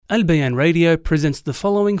Al Bayan Radio presents the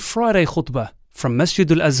following Friday khutbah from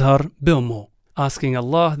Masjid Al-Azhar, Bilmo, asking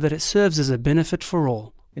Allah that it serves as a benefit for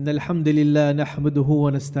all. إن الحمد لله نحمده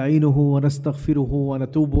ونستعينه ونستغفره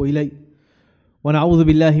ونتوب إليه ونعوذ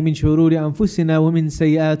بالله من شرور أنفسنا ومن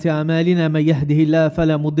سيئات أعمالنا من يهده الله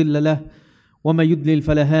فلا مضل له ومن يضلل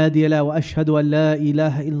فلا هادي له وأشهد أن لا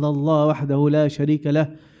إله إلا الله وحده لا شريك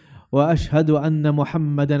له وأشهد أن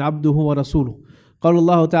محمدا عبده ورسوله. قال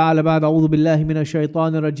الله تعالى بعد أعوذ بالله من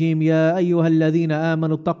الشيطان الرجيم يا أيها الذين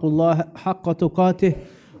آمنوا اتقوا الله حق تقاته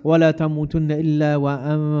ولا تموتن إلا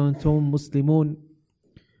وأنتم مسلمون.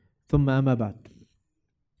 ثم أما بعد.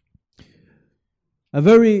 A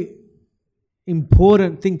very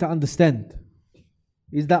important thing to understand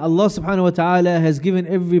is that Allah subhanahu wa ta'ala has given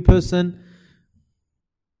every person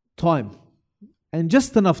time, and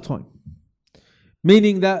just enough time,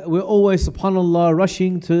 meaning that we're always subhanallah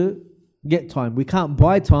rushing to get time. We can't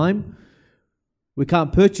buy time, we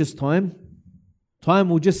can't purchase time. Time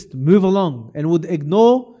will just move along and would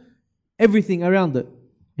ignore everything around it.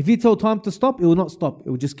 If you tell time to stop, it will not stop.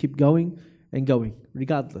 It will just keep going and going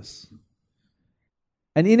regardless.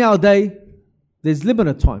 And in our day, there's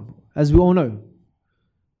limited time, as we all know.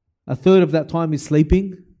 A third of that time is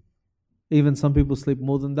sleeping. Even some people sleep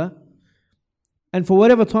more than that. And for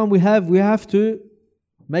whatever time we have to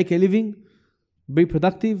make a living, be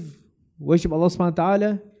productive, worship Allah subhanahu wa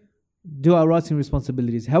ta'ala, do our rights and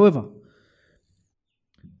responsibilities. However,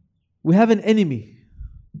 we have an enemy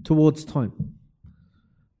towards time.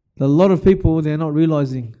 A lot of people, they're not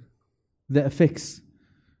realizing the effects.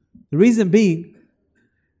 The reason being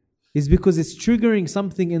is because it's triggering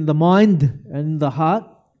something in the mind and the heart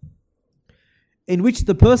in which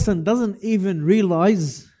the person doesn't even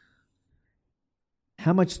realize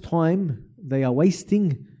how much time they are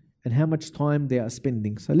wasting and how much time they are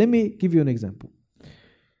spending. So let me give you an example.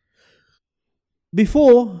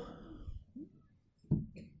 Before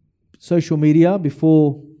social media,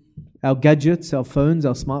 before our gadgets, our phones,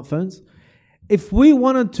 our smartphones, if we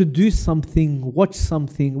wanted to do something, watch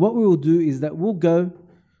something, what we will do is that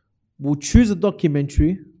we'll choose a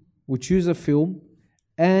documentary, we'll choose a film,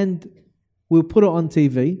 and we'll put it on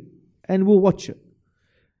TV, and we'll watch it.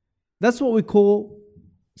 That's what we call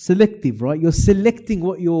selective, right? You're selecting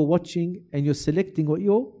what you're watching, and you're selecting what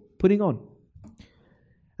you're putting on.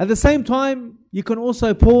 At the same time, you can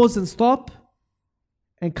also pause and stop,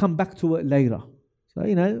 and come back to it later.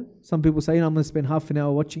 So, some people say, I'm going to spend half an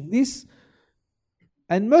hour watching this.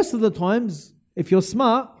 And most of the times, if you're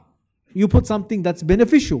smart, you put something that's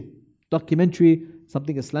beneficial. Documentary,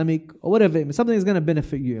 something Islamic, or whatever. Something that's going to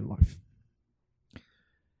benefit you in life.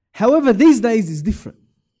 However, these days is different.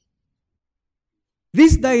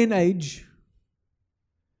 This day and age,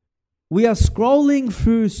 we are scrolling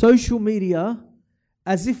through social media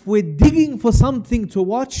as if we're digging for something to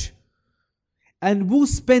watch, and we'll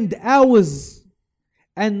spend hours,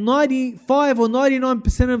 and 95 or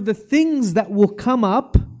 99% of the things that will come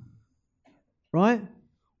up, right,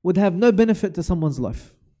 would have no benefit to someone's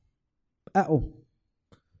life at all.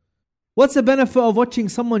 What's the benefit of watching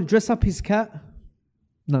someone dress up his cat?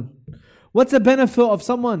 None. What's the benefit of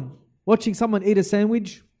watching someone eat a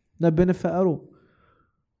sandwich? No benefit at all.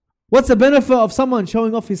 What's the benefit of someone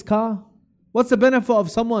showing off his car? What's the benefit of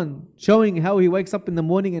someone showing how he wakes up in the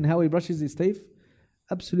morning and how he brushes his teeth?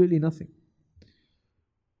 Absolutely nothing.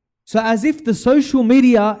 So as if the social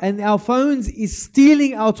media and our phones is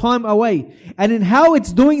stealing our time away. And in how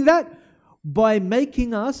it's doing that? By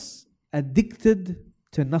making us addicted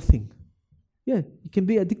to nothing. Yeah, you can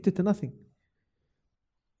be addicted to nothing.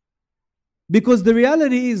 Because the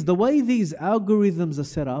reality is, the way these algorithms are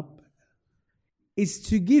set up is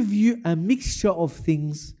to give you a mixture of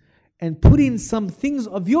things and put in some things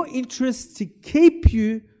of your interest to keep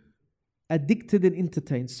you addicted and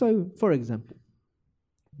entertained. So, for example,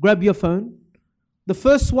 grab your phone. The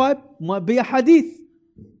first swipe might be a hadith.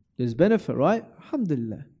 There's benefit, right?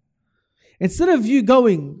 Alhamdulillah. Instead of you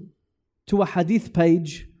going to a hadith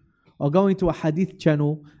page or going to a hadith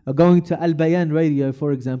channel or going to Al Bayan Radio,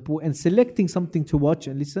 for example, and selecting something to watch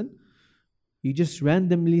and listen, you just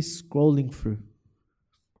randomly scrolling through.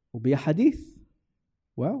 Will be a hadith.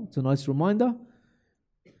 Well, it's a nice reminder.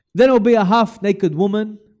 Then it'll be a half-naked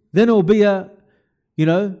woman. Then it'll be a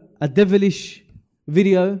devilish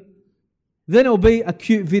video. Then it'll be a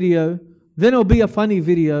cute video. Then it'll be a funny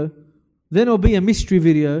video. Then it'll be a mystery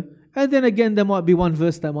video. And then again, there might be one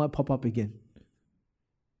verse that might pop up again.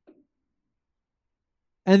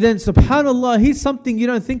 And then, subhanAllah, here's something you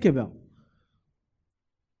don't think about.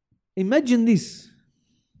 Imagine this.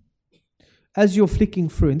 As you're flicking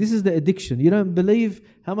through, and this is the addiction. You don't believe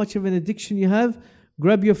how much of an addiction you have.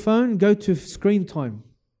 Grab your phone, go to screen time.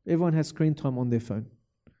 Everyone has screen time on their phone.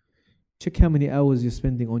 Check how many hours you're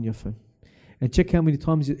spending on your phone. And check how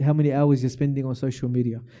many hours you're spending on social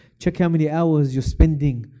media. Check how many hours you're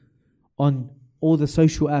spending on all the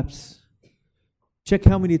social apps. Check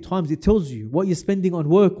how many times it tells you what you're spending on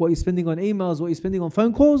work, what you're spending on emails, what you're spending on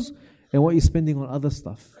phone calls, and what you're spending on other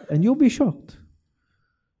stuff. And you'll be shocked.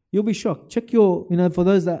 You'll be shocked. Check your, for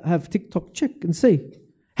those that have TikTok, check and see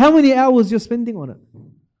how many hours you're spending on it.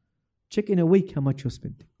 Check in a week how much you're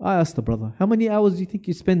spending. I asked the brother, how many hours do you think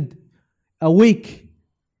you spend a week?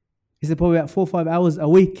 He said probably about 4 or 5 hours a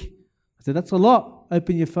week. I said, that's a lot.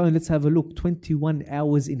 Open your phone, let's have a look. 21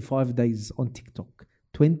 hours in 5 days on TikTok.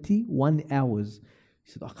 21 hours.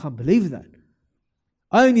 He said, I can't believe that.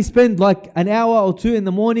 I only spend like an hour or two in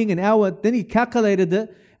the morning, an hour. Then he calculated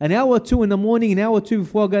it. An hour or two in the morning, an hour or two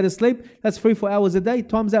before I go to sleep. That's 3-4 hours a day.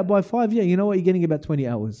 Times that by 5. Yeah, you know what? You're getting about 20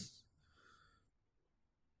 hours.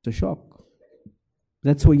 It's a shock.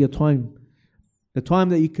 That's where your time. The time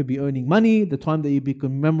that you could be earning money, the time that you could be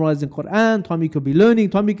memorizing Quran, time you could be learning,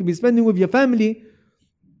 time you could be spending with your family.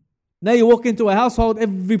 Now you walk into a household,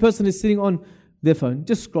 every person is sitting on their phone,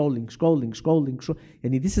 just scrolling.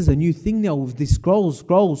 And this is a new thing now with this scroll.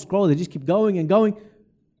 They just keep going and going.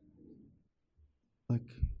 Like,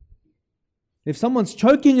 if someone's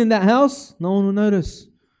choking in that house, no one will notice.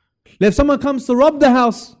 If someone comes to rob the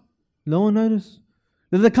house, no one will notice.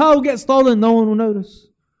 If the car will get stolen, no one will notice.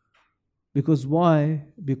 Because why?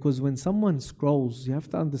 Because when someone scrolls, you have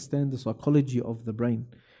to understand the psychology of the brain.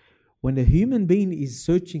 When a human being is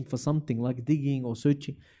searching for something, like digging or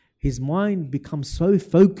searching, his mind becomes so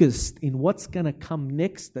focused in what's going to come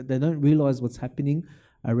next that they don't realize what's happening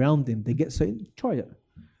around them. They get so, try it.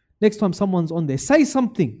 Next time someone's on there, say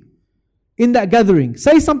something in that gathering.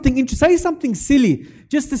 Say something interesting. Say something silly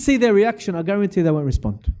just to see their reaction. I guarantee they won't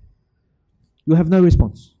respond. You have no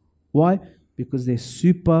response. Why? Because they're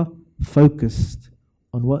super focused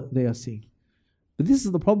on what they are seeing. But this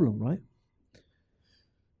is the problem, right?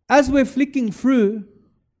 As we're flicking through,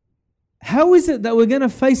 how is it that we're going to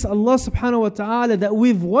face Allah subhanahu wa ta'ala that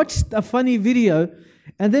we've watched a funny video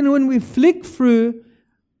and then when we flick through,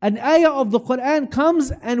 an ayah of the Quran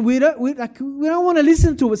comes and we don't want to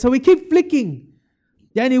listen to it, so we keep flicking.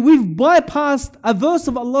 Yani we've bypassed a verse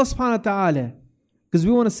of Allah subhanahu wa ta'ala because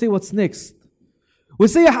we want to see what's next. We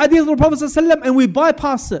see a hadith of the Prophet ﷺ and we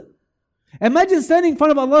bypass it. Imagine standing in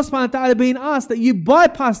front of Allah subhanahu wa ta'ala being asked that you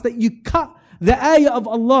bypass, that you cut the ayah of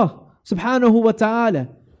Allah subhanahu wa ta'ala.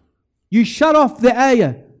 You shut off the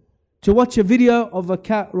ayah to watch a video of a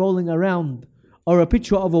cat rolling around or a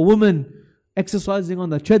picture of a woman exercising on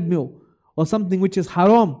the treadmill or something which is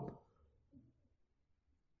haram.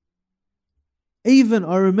 Even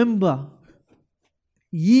I remember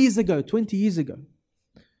years ago, 20 years ago,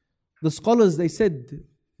 the scholars,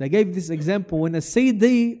 they gave this example. When a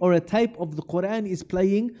CD or a tape of the Quran is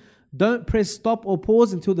playing, don't press stop or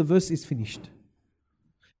pause until the verse is finished.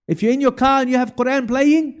 If you're in your car and you have Quran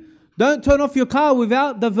playing, don't turn off your car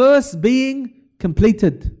without the verse being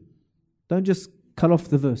completed. Don't just cut off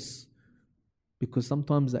the verse. Because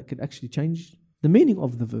sometimes that could actually change the meaning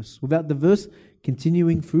of the verse without the verse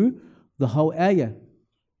continuing through the whole ayah.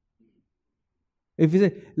 If you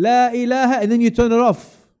say, La ilaha, and then you turn it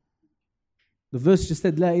off, the verse just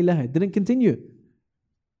said, La ilaha, it didn't continue.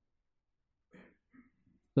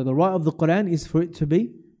 So the right of the Quran is for it to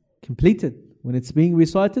be completed. When it's being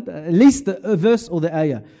recited, at least the verse or the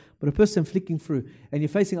ayah. But a person flicking through, and you're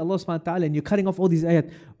facing Allah subhanahu wa ta'ala, and you're cutting off all these ayat,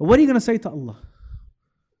 what are you going to say to Allah?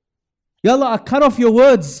 Ya Allah, I cut off your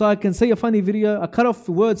words so I can see a funny video. I cut off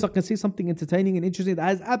the words so I can see something entertaining and interesting that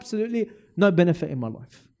has absolutely no benefit in my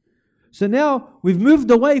life. So now we've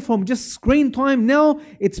moved away from just screen time. Now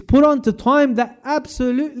it's put on to time that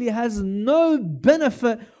absolutely has no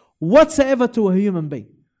benefit whatsoever to a human being.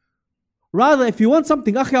 Rather, if you want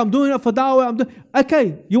something, I'm doing it for da'wah.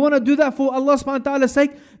 Okay, you want to do that for Allah subhanahu wa ta'ala's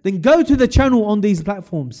sake? Then go to the channel on these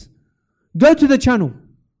platforms. Go to the channel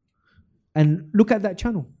and look at that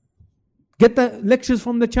channel. Get the lectures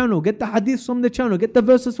from the channel. Get the hadiths from the channel. Get the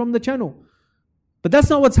verses from the channel. But that's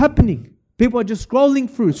not what's happening. People are just scrolling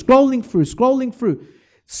through.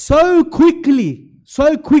 So quickly.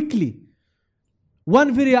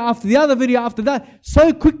 One video after the other video after that.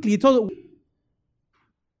 So quickly. You told it,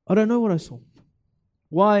 I don't know what I saw.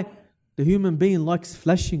 Why? The human being likes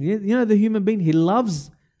flashing. You know the human being, he loves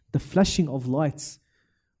the flashing of lights.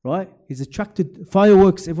 Right? He's attracted to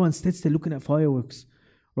fireworks. Everyone sits there looking at fireworks.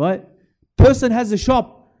 Right? Person has a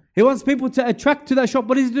shop. He wants people to attract to that shop.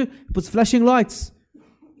 What does he do? He puts flashing lights.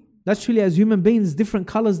 Naturally, as human beings, different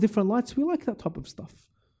colors, different lights, we like that type of stuff.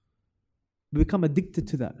 We become addicted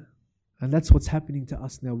to that. And that's what's happening to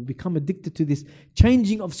us now. We become addicted to this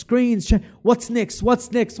changing of screens. What's next?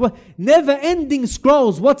 What's next? What? Never-ending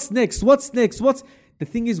scrolls. What's next? What's next? The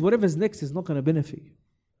thing is, whatever's next is not going to benefit you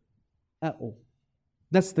at all.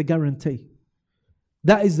 That's the guarantee.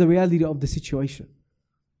 That is the reality of the situation.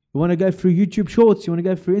 You want to go through YouTube Shorts, you want to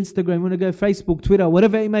go through Instagram, you want to go Facebook, Twitter,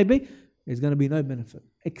 whatever it may be, there's going to be no benefit.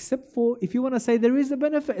 Except for, if you want to say there is a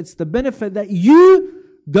benefit, it's the benefit that you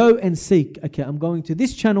go and seek. Okay, I'm going to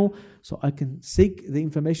this channel so I can seek the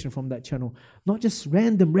information from that channel. Not just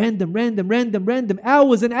random,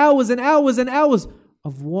 hours and hours and hours and hours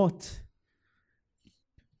of what?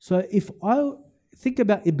 So if I think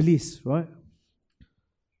about Iblis, right?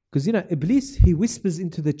 Because Iblis, he whispers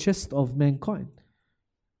into the chest of mankind.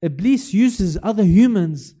 Iblis uses other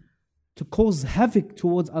humans to cause havoc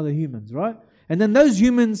towards other humans, right? And then those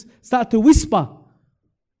humans start to whisper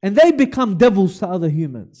and they become devils to other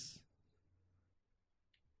humans.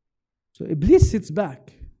 So Iblis sits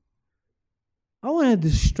back. I want to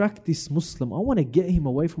distract this Muslim. I want to get him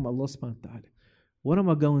away from Allah subhanahu wa ta'ala. What am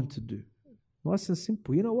I going to do? Nice and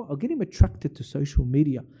simple. You know what? I'll get him attracted to social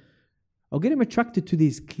media. I'll get him attracted to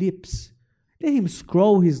these clips. Let him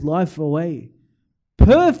scroll his life away.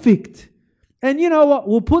 Perfect. And you know what?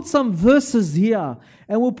 We'll put some verses here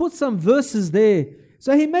and we'll put some verses there.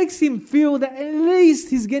 So he makes him feel that at least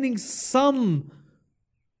he's getting some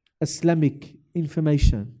Islamic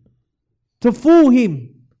information to fool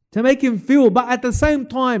him, to make him feel. But at the same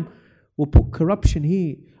time, we'll put corruption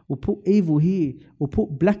here. We'll put evil here. We'll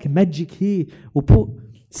put black magic here. We'll put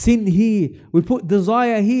sin here. We'll put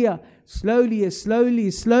desire here. Slowly,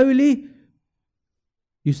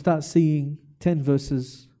 you start seeing 10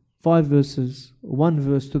 verses, 5 verses, 1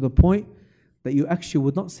 verse, to the point that you actually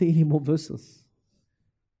would not see any more verses.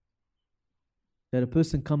 That a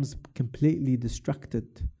person comes completely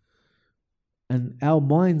distracted. And our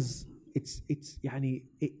minds, it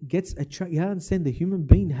gets attracted. You understand, the human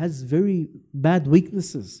being has very bad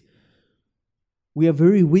weaknesses. We are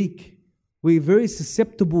very weak. We are very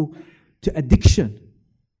susceptible to addiction,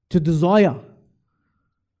 to desire.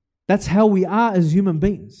 That's how we are as human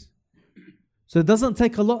beings. So it doesn't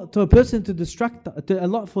take a lot to a person to distract, a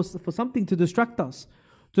lot for something to distract us,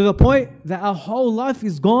 to the point that our whole life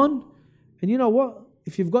is gone. And you know what?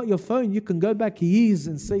 If you've got your phone, you can go back years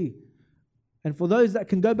and see. And for those that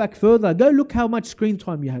can go back further, go look how much screen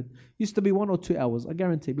time you had. Used to be 1 or 2 hours, I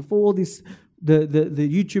guarantee. Before all this, the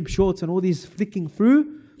YouTube Shorts and all these flicking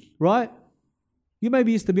through, right? You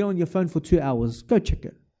maybe used to be on your phone for 2 hours. Go check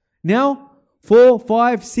it. Now, 4,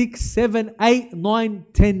 5, 6, 7, 8, 9,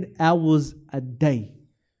 10 hours a day.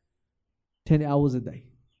 10 hours a day.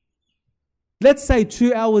 Let's say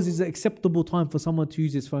 2 hours is an acceptable time for someone to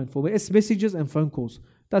use his phone for messages and phone calls.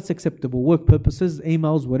 That's acceptable. Work purposes,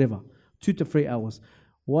 emails, whatever. 2 to 3 hours.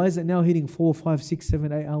 Why is it now hitting 4, 5, 6,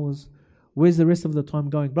 7, 8 hours? Where's the rest of the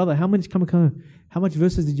time going? Brother, how much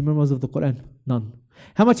verses did you memorize of the Quran? None.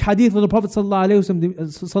 How much hadith of the Prophet sallallahu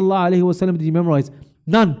alaihi wasallam did you memorize?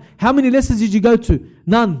 None. How many lessons did you go to?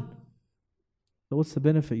 None. So what's the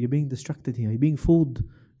benefit? You're being distracted here. You're being fooled.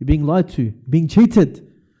 You're being lied to. You're being cheated.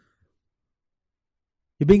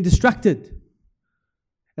 You're being distracted.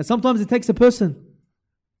 And sometimes it takes a person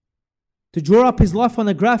to draw up his life on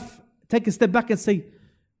a graph, take a step back and say,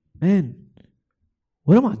 man,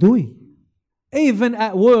 what am I doing? Even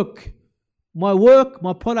at work,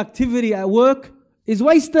 my productivity at work is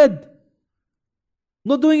wasted. I'm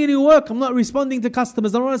not doing any work. I'm not responding to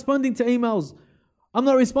customers. I'm not responding to emails. I'm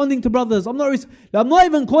not responding to brothers. I'm not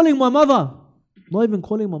even calling my mother.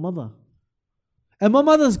 And my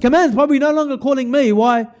mother's commands probably no longer calling me.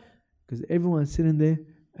 Why? Because everyone's sitting there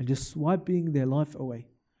and just swiping their life away.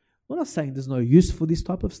 We're not saying there's no use for this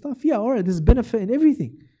type of stuff. Yeah, alright, there's benefit in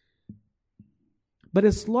everything. But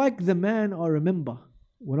it's like the man I remember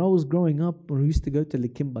when I was growing up, when we used to go to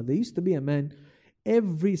Likimba. There used to be a man,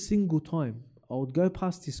 every single time I would go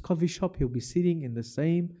past his coffee shop, he'll be sitting in the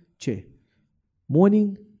same chair.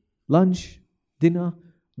 Morning, lunch, dinner,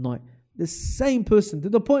 night. The same person, to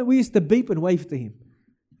the point we used to beep and wave to him.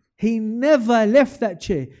 He never left that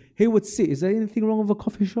chair. He would sit. Is there anything wrong with a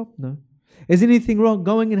coffee shop? No. Is anything wrong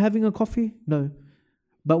going and having a coffee? No.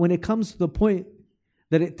 But when it comes to the point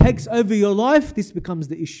that it takes over your life, this becomes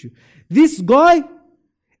the issue. This guy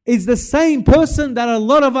is the same person that a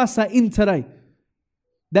lot of us are in today.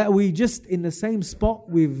 That we just in the same spot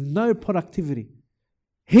with no productivity.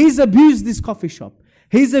 He's abused this coffee shop.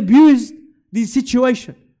 He's abused this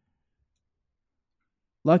situation.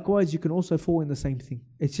 Likewise, you can also fall in the same thing.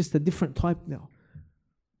 It's just a different type now.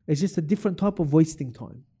 It's just a different type of wasting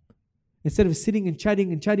time. Instead of sitting and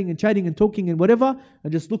chatting and chatting and chatting and talking and whatever,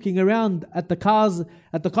 and just looking around at the cars,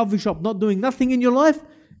 at the coffee shop, not doing nothing in your life,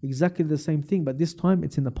 exactly the same thing, but this time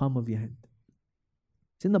it's in the palm of your hand.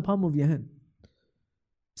 It's in the palm of your hand.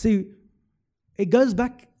 See, it goes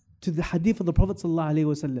back to the hadith of the Prophet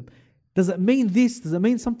ﷺ. Does it mean this? Does it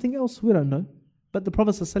mean something else? We don't know. But the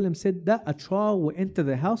Prophet ﷺ said that a trial will enter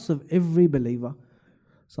the house of every believer.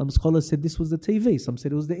 Some scholars said this was the TV. Some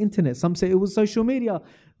said it was the internet. Some said it was social media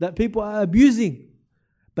that people are abusing.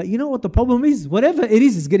 But you know what the problem is? Whatever it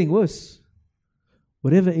is getting worse.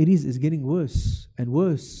 Whatever it is getting worse and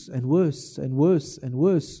worse and worse and worse and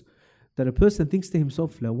worse. That a person thinks to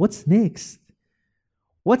himself, what's next?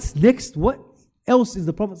 What's next? What else is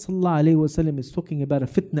the Prophet ﷺ is talking about? A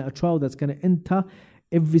fitna, a trial that's going to enter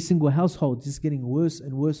every single household. Just getting worse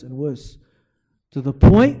and worse and worse. To the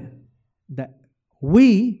point that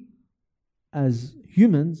we, as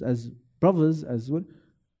humans, as brothers,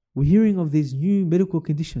 we're hearing of these new medical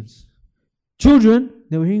conditions. Children,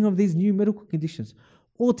 they were hearing of these new medical conditions.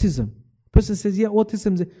 Autism. Person says, yeah,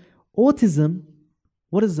 autism. Autism,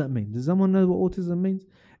 what does that mean? Does someone know what autism means?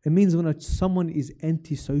 It means when someone is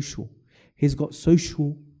antisocial. He's got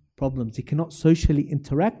social problems. He cannot socially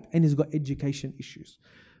interact and he's got education issues.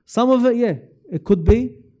 Some of it, yeah, it could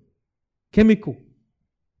be chemical.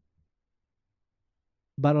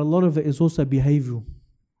 But a lot of it is also behavioral.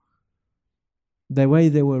 The way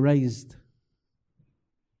they were raised.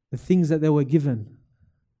 The things that they were given.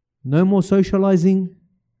 No more socializing.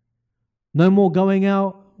 No more going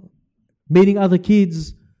out. Meeting other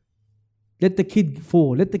kids. Let the kid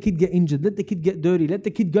fall. Let the kid get injured. Let the kid get dirty. Let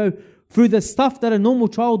the kid go through the stuff that a normal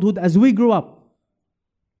childhood as we grew up.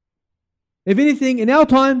 If anything, in our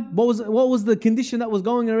time, what was the condition that was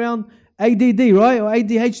going around? ADD, right? Or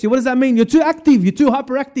ADHD. What does that mean? You're too active. You're too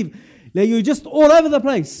hyperactive. You're just all over the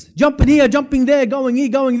place. Jumping here, jumping there, going here,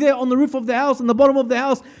 going there, on the roof of the house, on the bottom of the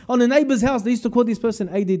house, on the neighbor's house. They used to call this person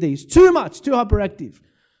ADD. It's too much, too hyperactive.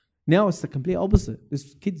 Now it's the complete opposite.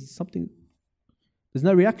 This kid's something, there's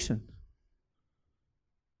no reaction.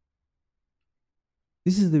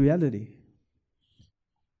 This is the reality.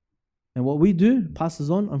 And what we do passes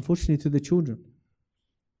on, unfortunately, to the children.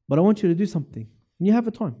 But I want you to do something. When you have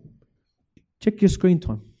a time, check your screen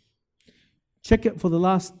time. Check it for the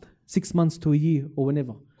last 6 months to a year or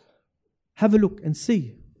whenever. Have a look and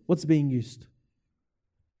see what's being used.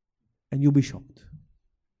 And you'll be shocked.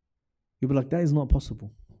 You'll be like, that is not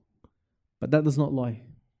possible. But that does not lie.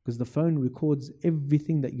 Because the phone records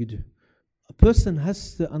everything that you do. A person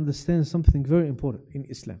has to understand something very important in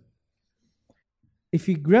Islam. If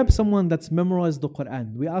you grab someone that's memorized the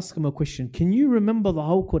Quran, we ask them a question, can you remember the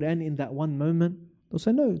whole Quran in that one moment? They'll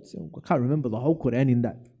say, no, I can't remember the whole Quran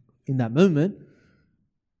in that moment.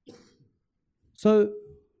 So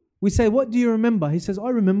we say, what do you remember? He says, I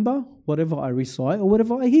remember whatever I recite or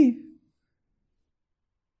whatever I hear.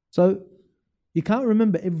 So you can't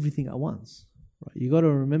remember everything at once. Right? You got to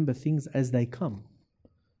remember things as they come.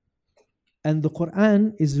 And the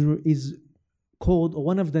Quran is called,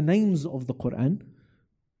 one of the names of the Quran,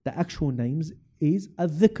 the actual names is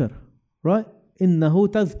al-dhikr, right? Innahu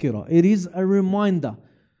tadhkira. It is a reminder,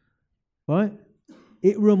 right?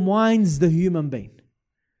 It reminds the human being.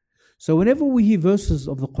 So whenever we hear verses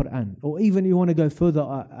of the Quran, or even you want to go further,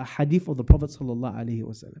 a hadith of the Prophet sallallahu alaihi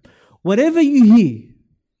wasallam, whatever you hear,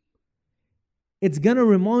 it's going to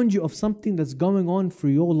remind you of something that's going on through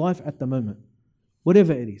your life at the moment,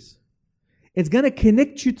 whatever it is. It's going to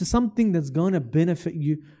connect you to something that's going to benefit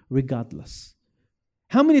you regardless.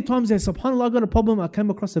 How many times subhanAllah, I got a problem, I came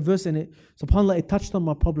across a verse and subhanAllah, it touched on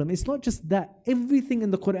my problem. It's not just that. Everything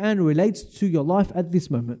in the Quran relates to your life at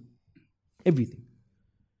this moment. Everything.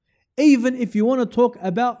 Even if you want to talk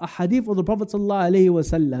about a hadith of the Prophet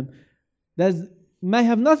ﷺ that may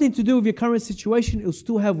have nothing to do with your current situation, it will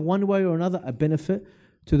still have one way or another a benefit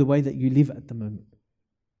to the way that you live at the moment.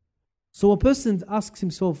 So a person asks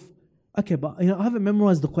himself, okay, but I haven't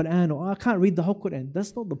memorized the Quran, or I can't read the whole Quran.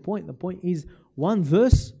 That's not the point. The point is one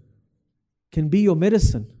verse can be your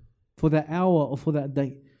medicine for that hour or for that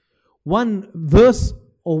day. One verse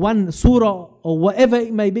or one surah or whatever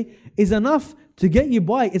it may be is enough to get you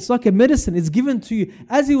by. It's like a medicine. It's given to you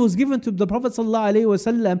as it was given to the Prophet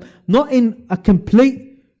ﷺ, not in a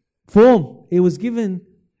complete form. It was given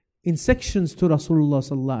in sections to Rasulullah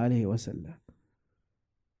ﷺ.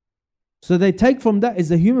 So they take from that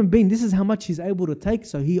as a human being, this is how much he's able to take.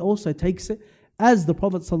 So he also takes it as the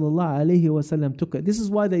Prophet ﷺ took it. This is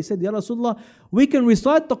why they said, Ya Rasulullah, we can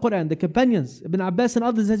recite the Quran. The companions, Ibn Abbas and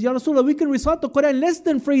others said, Ya Rasulullah, we can recite the Quran less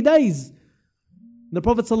than 3 days. The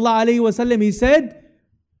Prophet ﷺ, he said,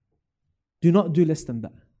 do not do less than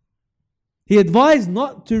that. He advised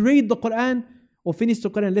not to read the Quran or finish the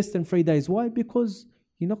Quran in less than 3 days. Why? Because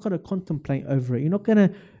you're not going to contemplate over it. You're not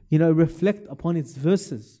going to, reflect upon its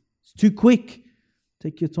verses. It's too quick.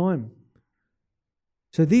 Take your time.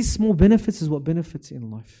 So these small benefits is what benefits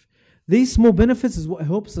in life. These small benefits is what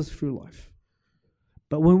helps us through life.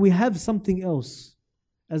 But when we have something else,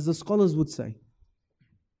 as the scholars would say,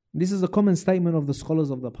 this is a common statement of the scholars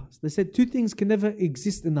of the past. They said 2 things can never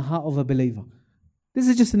exist in the heart of a believer. This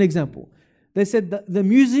is just an example. They said that the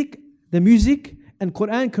music and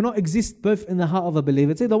Quran cannot exist both in the heart of a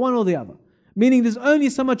believer. It's either one or the other. Meaning there's only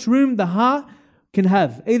so much room the heart can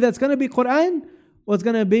have. Either it's going to be Quran or it's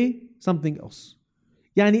going to be something else.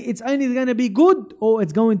 Yani it's only going to be good or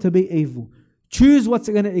it's going to be evil. Choose what's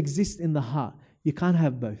going to exist in the heart. You can't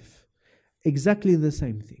have both. Exactly the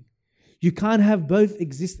same thing. You can't have both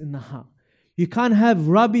exist in the heart. You can't have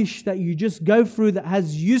rubbish that you just go through that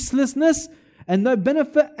has uselessness and no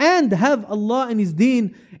benefit, and have Allah and His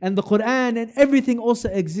Deen and the Quran and everything also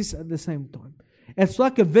exists at the same time. It's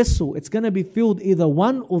like a vessel. It's going to be filled either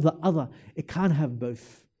one or the other. It can't have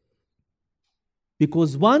both.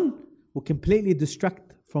 Because one will completely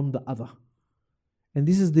distract from the other. And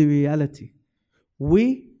this is the reality.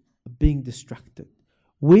 We are being distracted.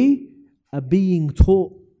 We are being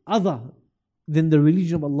taught other than the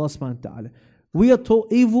religion of Allah subhanahu wa ta'ala. We are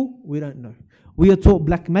taught evil, we don't know. We are taught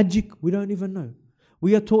black magic, we don't even know.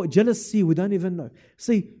 We are taught jealousy, we don't even know.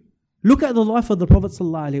 See, look at the life of the Prophet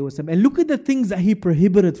ﷺ and look at the things that he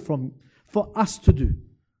prohibited for us to do.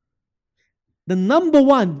 The number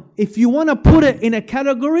one, if you want to put it in a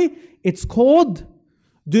category, it's called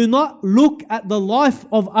do not look at the life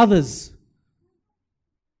of others.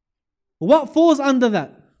 What falls under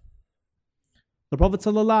that? The Prophet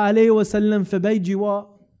ﷺ forbade you what?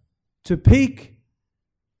 To peek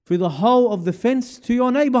through the hole of the fence to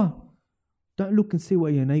your neighbor. Don't look and see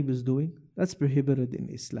what your neighbor's doing. That's prohibited in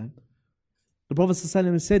Islam. The Prophet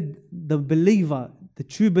ﷺ said the believer, the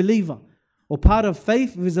true believer, or part of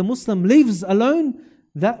faith, if he's a Muslim, leaves alone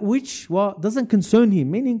that which doesn't concern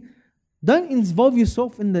him. Meaning, don't involve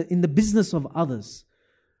yourself in the business of others.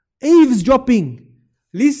 Eavesdropping,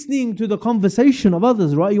 listening to the conversation of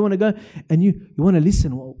others, right? You want to go and you want to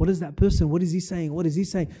listen. What is that person? What is he saying? What is he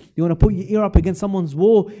saying? You want to put your ear up against someone's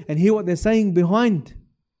wall and hear what they're saying behind.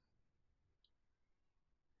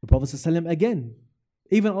 The Prophet ﷺ again,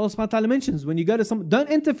 even Allah subhanahu wa ta'ala mentions, when you go to someone, don't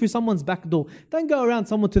enter through someone's back door. Don't go around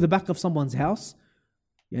someone to the back of someone's house.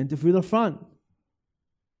 You enter through the front.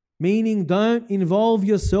 Meaning, don't involve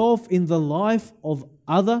yourself in the life of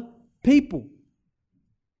other people.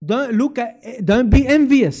 Don't be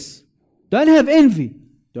envious. Don't have envy.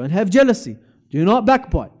 Don't have jealousy. Do not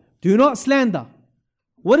backbite. Do not slander.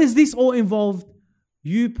 What is this all involved?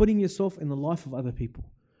 You putting yourself in the life of other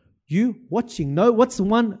people. You watching. No, what's the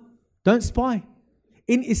one? Don't spy.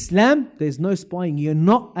 In Islam, there's no spying. You're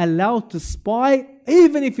not allowed to spy.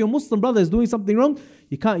 Even if your Muslim brother is doing something wrong,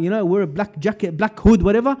 you can't, wear a black jacket, black hood,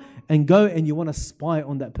 whatever, and go and you want to spy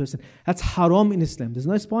on that person. That's haram in Islam. There's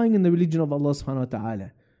no spying in the religion of Allah subhanahu wa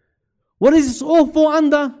ta'ala. What does this all fall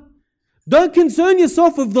under? Don't concern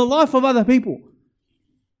yourself with the life of other people.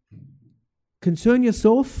 Concern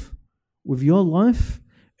yourself with your life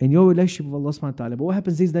and your relationship with Allah subhanahu wa ta'ala. But what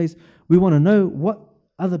happens these days, we want to know what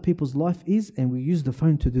other people's life is and we use the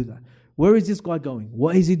phone to do that. Where is this guy going?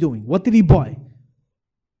 What is he doing? What did he buy?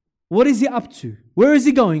 What is he up to? Where is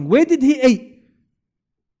he going? Where did he eat?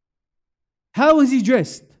 How is he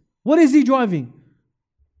dressed? What is he driving?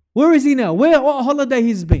 Where is he now? What holiday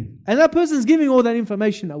he's been? And that person's giving all that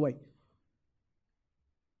information away.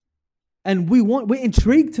 And we're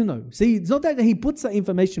intrigued to know. See, it's not that he puts that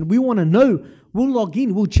information. We want to know. We'll log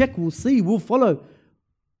in, we'll check, we'll see, we'll follow.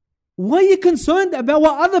 Why are you concerned about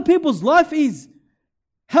what other people's life is?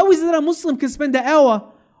 How is it that a Muslim can spend an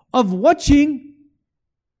hour of watching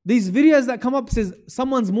these videos that come up, says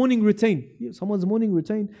someone's morning routine. Yeah, someone's morning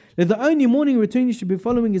routine. The only morning routine you should be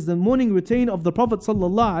following is the morning routine of the Prophet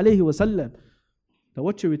sallallahu alaihi wasallam. Now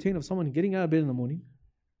what's your routine of someone getting out of bed in the morning?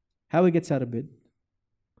 How he gets out of bed?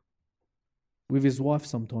 With his wife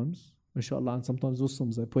sometimes. MashaAllah, and sometimes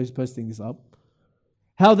Muslims are posting this up.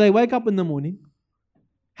 How they wake up in the morning.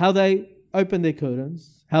 How they open their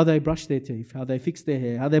curtains. How they brush their teeth. How they fix their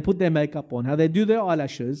hair. How they put their makeup on. How they do their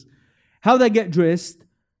eyelashes. How they get dressed.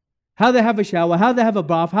 How they have a shower, how they have a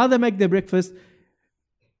bath, how they make their breakfast.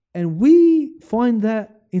 And we find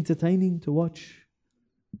that entertaining to watch.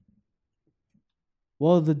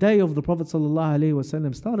 Well, the day of the Prophet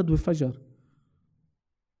ﷺ started with Fajr.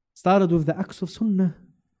 Started with the acts of Sunnah.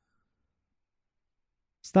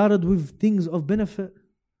 Started with things of benefit.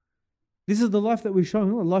 This is the life that we're showing,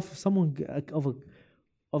 not the life of someone, of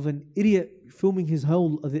of an idiot filming his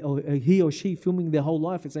whole, or he or she filming their whole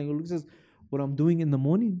life and saying, look, this is what I'm doing in the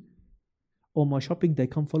morning. Or my shopping day,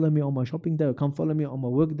 come follow me on my shopping day, or come follow me on my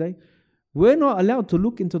work day. We're not allowed to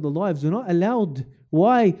look into the lives. We're not allowed.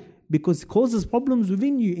 Why? Because it causes problems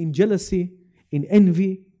within you, in jealousy, in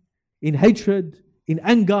envy, in hatred, in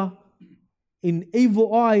anger, in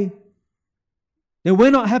evil eye. Then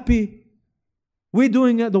we're not happy. We're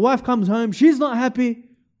doing it. The wife comes home. She's not happy.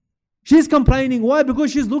 She's complaining. Why?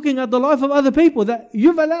 Because she's looking at the life of other people. That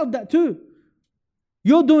you've allowed that too.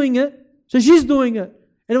 You're doing it, so she's doing it.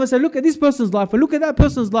 And I say, look at this person's life, or look at that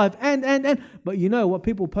person's life, and. But you know what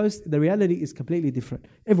people post, the reality is completely different.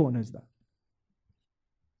 Everyone knows that.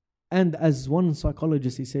 And as one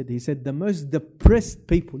psychologist, he said, the most depressed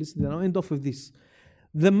people, listen, I'll end off with this.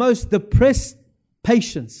 The most depressed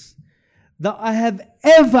patients that I have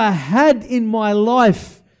ever had in my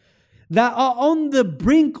life, that are on the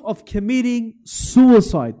brink of committing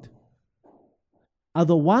suicide, are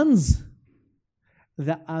the ones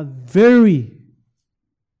that are very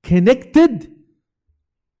connected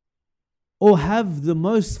or have the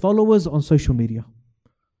most followers on social media.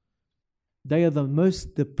 They are the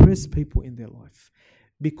most depressed people in their life,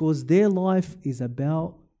 because their life is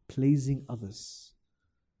about pleasing others.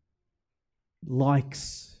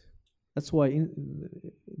 Likes. That's why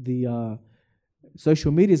the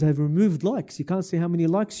social medias have removed likes. You can't see how many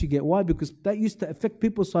likes you get. Why? Because that used to affect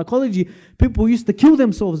people's psychology. People used to kill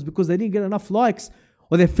themselves because they didn't get enough likes,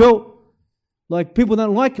 or they felt like people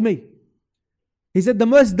don't like me. He said the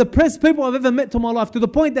most depressed people I've ever met in my life, to the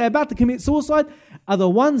point they're about to commit suicide, are the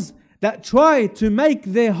ones that try to make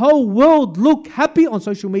their whole world look happy on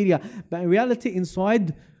social media. But in reality,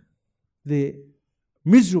 inside, they're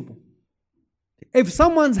miserable. If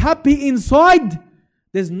someone's happy inside,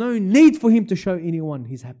 there's no need for him to show anyone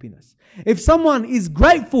his happiness. If someone is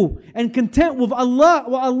grateful and content with Allah,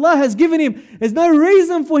 what Allah has given him, there's no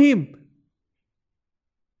reason for him.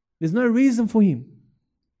 There's no reason for him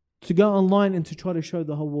to go online and to try to show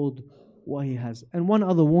the whole world what he has. And one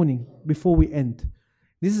other warning before we end.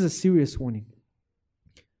 This is a serious warning.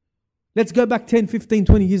 Let's go back 10, 15,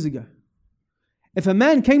 20 years ago. If a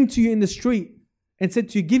man came to you in the street and said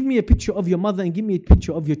to you, give me a picture of your mother and give me a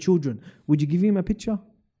picture of your children, would you give him a picture?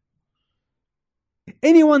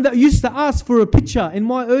 Anyone that used to ask for a picture in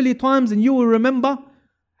my early times, and you will remember,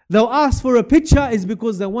 they'll ask for a picture is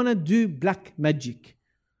because they want to do black magic.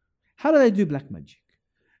 How do they do black magic?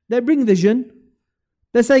 They bring the jinn.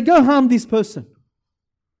 They say, go harm this person.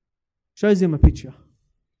 Shows him a picture.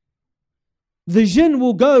 The jinn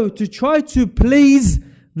will go to try to please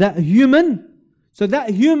that human, so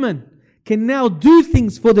that human can now do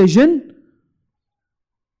things for the jinn.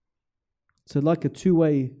 So like a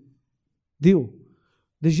two-way deal.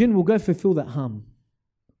 The jinn will go fulfill that harm.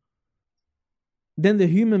 Then the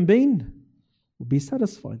human being will be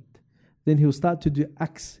satisfied. Then he'll start to do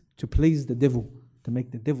acts to please the devil, to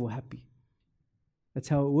make the devil happy. That's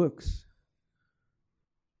how it works.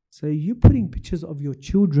 So you're putting pictures of your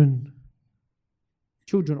children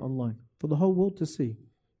online for the whole world to see.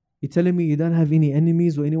 You're telling me you don't have any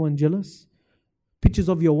enemies or anyone jealous? Pictures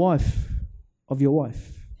of your wife.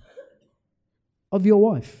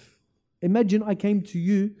 Imagine I came to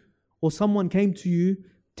you, or someone came to you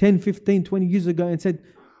 10, 15, 20 years ago and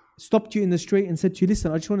stopped you in the street and said to you,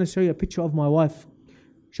 listen, I just want to show you a picture of my wife.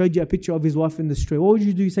 Showed you a picture of his wife in the street. What would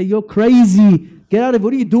you do? You say, you're crazy. Get out of it.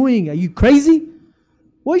 What are you doing? Are you crazy?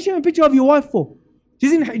 What are you showing a picture of your wife for?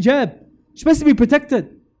 She's in hijab. She's supposed to be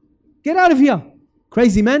protected. Get out of here.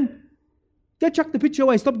 Crazy man. Go chuck the picture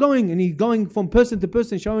away. Stop going. And he's going from person to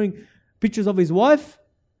person showing pictures of his wife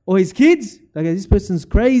or his kids. Like, this person's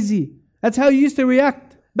crazy. That's how you used to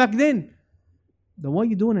react back then. Then why are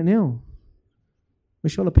you doing it now?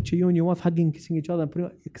 Mashallah, picture you and your wife hugging, kissing each other.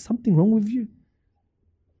 And something wrong with you.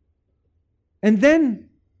 And then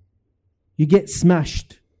you get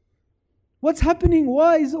smashed. What's happening?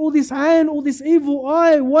 Why is all this hand, all this evil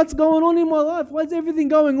eye? What's going on in my life? Why is everything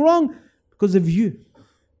going wrong? Because of you.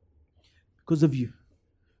 Because of you.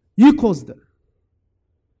 You caused it.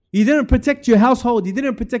 You didn't protect your household. You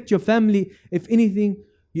didn't protect your family. If anything,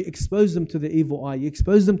 you expose them to the evil eye. You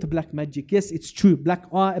expose them to black magic. Yes, it's true.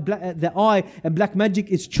 The eye and black magic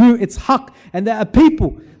is true. It's haq. And there are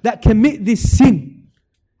people that commit this sin.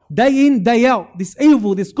 Day in, day out. This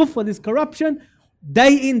evil, this kufr, this corruption.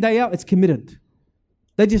 Day in, day out, it's committed.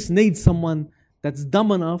 They just need someone that's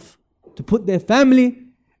dumb enough to put their family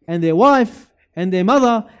and their wife and their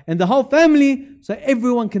mother and the whole family so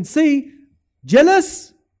everyone can see.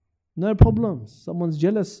 Jealous? No problem. Someone's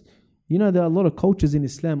jealous. You know, there are a lot of cultures in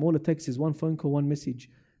Islam. All it takes is one phone call, one message.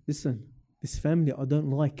 Listen, this family I don't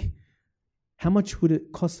like. How much would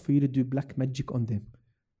it cost for you to do black magic on them?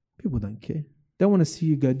 People don't care. They want to see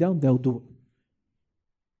you go down, they'll do it.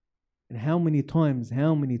 And how many times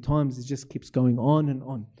it just keeps going on and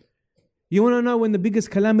on. You want to know when the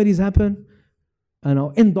biggest calamities happen? And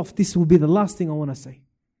I'll end off, this will be the last thing I want to say.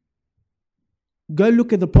 Go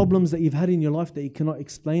look at the problems that you've had in your life that you cannot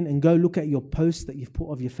explain, and go look at your posts that you've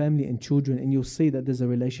put of your family and children, and you'll see that there's a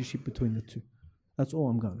relationship between the two. That's all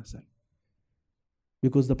I'm going to say.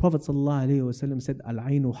 Because the Prophet ﷺ said,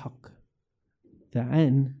 Al-Ainu haqq. The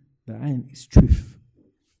ayn is truth.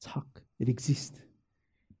 It's haqq. It exists.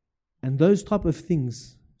 And those type of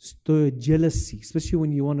things stir jealousy, especially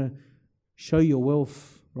when you want to show your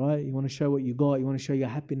wealth, right? You want to show what you got. You want to show your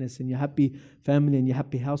happiness and your happy family and your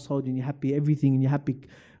happy household and your happy everything and your happy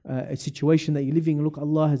situation that you're living. Look,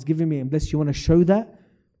 Allah has given me and blessed you. Want to show that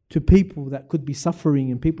to people that could be suffering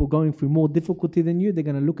and people going through more difficulty than you. They're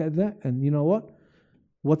going to look at that, and you know what?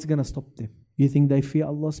 What's going to stop them? You think they fear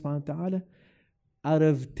Allah subhanahu wa ta'ala? Out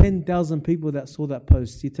of 10,000 people that saw that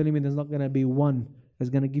post, you're telling me there's not going to be one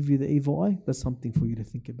that's going to give you the evil eye? That's something for you to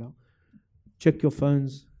think about. Check your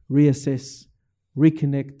phones, reassess,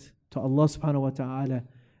 reconnect to Allah subhanahu wa ta'ala,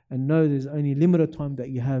 and know there's only limited time that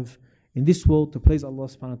you have in this world to please Allah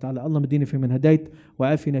subhanahu wa ta'ala. اللهم اهدنا فيمن هديت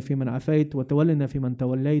وعافنا فيمن عافيت وتولنا فيمن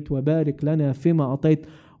توليت وبارك لنا فيما أعطيت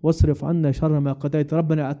واصرف عنا شر ما قضيت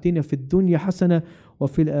ربنا آتنا في الدنيا حسنة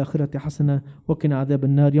وفي الآخرة حسنة وقنا عذاب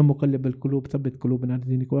النار يا مقلب القلوب ثبت قلوبنا على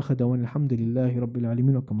دينك وآخر دعوانا الحمد لله رب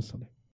العالمين وكما الصلاة